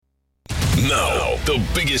Now, the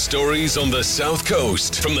biggest stories on the South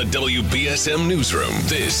Coast from the WBSM Newsroom.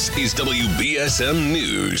 This is WBSM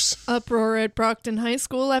News. Uproar at Brockton High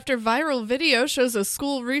School after viral video shows a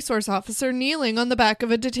school resource officer kneeling on the back of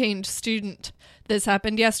a detained student. This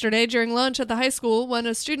happened yesterday during lunch at the high school when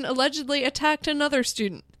a student allegedly attacked another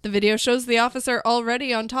student. The video shows the officer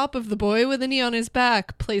already on top of the boy with a knee on his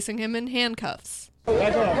back, placing him in handcuffs. Why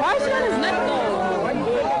is he on his neck, though?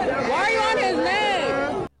 Why are you on his neck?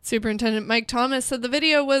 Superintendent Mike Thomas said the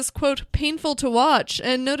video was, quote, painful to watch,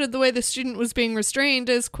 and noted the way the student was being restrained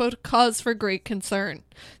as, quote, cause for great concern.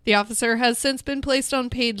 The officer has since been placed on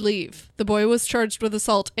paid leave. The boy was charged with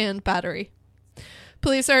assault and battery.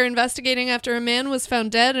 Police are investigating after a man was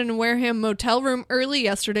found dead in a Wareham motel room early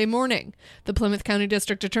yesterday morning. The Plymouth County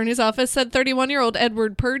District Attorney's Office said 31-year-old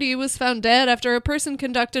Edward Purdy was found dead after a person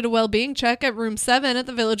conducted a well-being check at room 7 at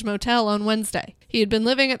the Village Motel on Wednesday. He had been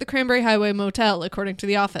living at the Cranberry Highway Motel, according to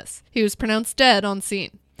the office. He was pronounced dead on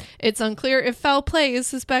scene. It's unclear if foul play is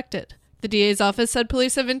suspected. The DA's office said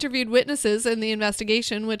police have interviewed witnesses in the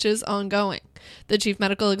investigation, which is ongoing. The Chief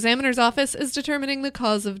Medical Examiner's Office is determining the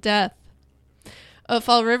cause of death. A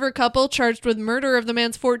Fall River couple charged with murder of the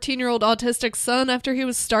man's 14-year-old autistic son after he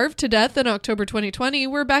was starved to death in October 2020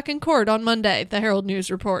 were back in court on Monday, the Herald News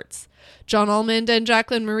reports. John Almond and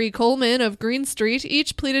Jacqueline Marie Coleman of Green Street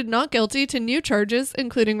each pleaded not guilty to new charges,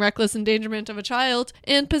 including reckless endangerment of a child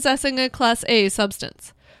and possessing a Class A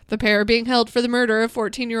substance. The pair are being held for the murder of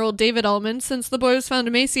 14-year-old David Almond since the boy was found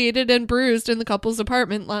emaciated and bruised in the couple's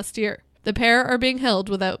apartment last year. The pair are being held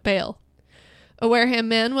without bail. A Wareham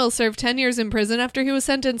man will serve 10 years in prison after he was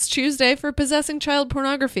sentenced Tuesday for possessing child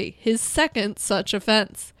pornography, his second such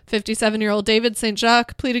offense. 57-year-old David St.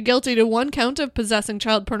 Jacques pleaded guilty to one count of possessing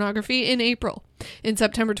child pornography in April. In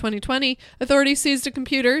September 2020, authorities seized a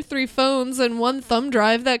computer, 3 phones, and 1 thumb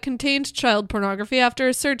drive that contained child pornography after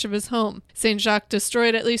a search of his home. St. Jacques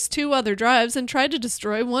destroyed at least 2 other drives and tried to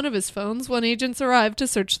destroy one of his phones when agents arrived to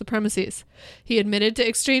search the premises. He admitted to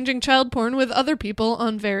exchanging child porn with other people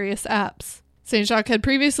on various apps. St. Jacques had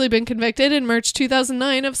previously been convicted in March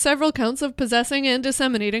 2009 of several counts of possessing and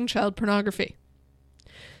disseminating child pornography.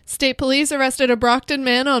 State police arrested a Brockton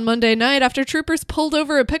man on Monday night after troopers pulled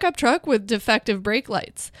over a pickup truck with defective brake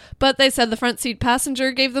lights. But they said the front seat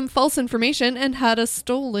passenger gave them false information and had a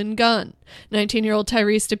stolen gun. 19-year-old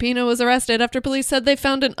Tyrese DePino was arrested after police said they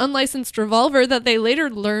found an unlicensed revolver that they later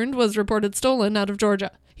learned was reported stolen out of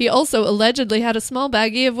Georgia. He also allegedly had a small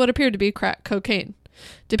baggie of what appeared to be crack cocaine.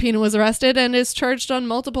 DePino was arrested and is charged on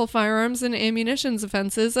multiple firearms and ammunitions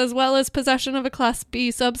offenses, as well as possession of a Class B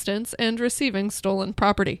substance and receiving stolen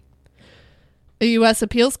property. A U.S.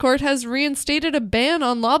 appeals court has reinstated a ban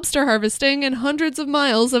on lobster harvesting in hundreds of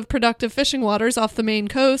miles of productive fishing waters off the Maine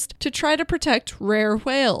coast to try to protect rare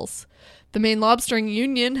whales. The Maine Lobstering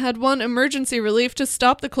Union had won emergency relief to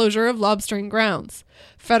stop the closure of lobstering grounds.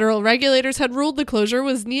 Federal regulators had ruled the closure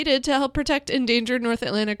was needed to help protect endangered North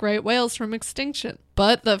Atlantic right whales from extinction.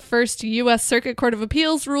 But the First U.S. Circuit Court of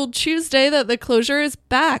Appeals ruled Tuesday that the closure is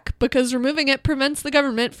back because removing it prevents the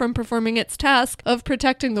government from performing its task of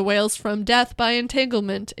protecting the whales from death by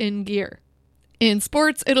entanglement in gear. In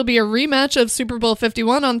sports, it'll be a rematch of Super Bowl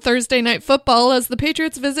 51 on Thursday Night Football as the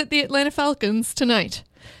Patriots visit the Atlanta Falcons tonight.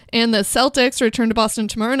 And the Celtics return to Boston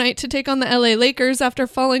tomorrow night to take on the LA Lakers after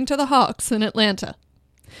falling to the Hawks in Atlanta.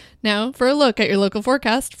 Now for a look at your local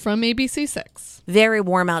forecast from ABC6. Very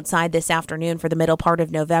warm outside this afternoon for the middle part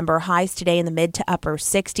of November. Highs today in the mid to upper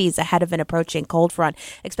 60s ahead of an approaching cold front.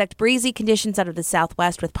 Expect breezy conditions out of the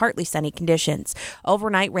southwest with partly sunny conditions.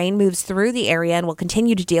 Overnight rain moves through the area and will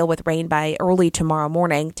continue to deal with rain by early tomorrow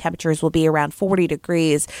morning. Temperatures will be around 40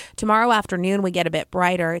 degrees. Tomorrow afternoon we get a bit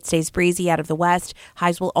brighter. It stays breezy out of the west.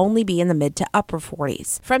 Highs will only be in the mid to upper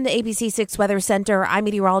 40s. From the ABC6 Weather Center, I'm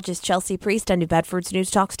meteorologist Chelsea Priest on New Bedford's News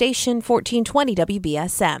Talk Station 1420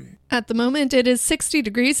 WBSM. At the moment, it is 60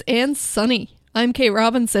 degrees and sunny. I'm Kate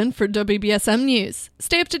Robinson for WBSM News.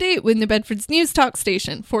 Stay up to date with New Bedford's News Talk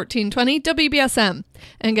Station, 1420 WBSM,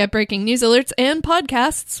 and get breaking news alerts and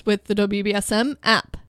podcasts with the WBSM app.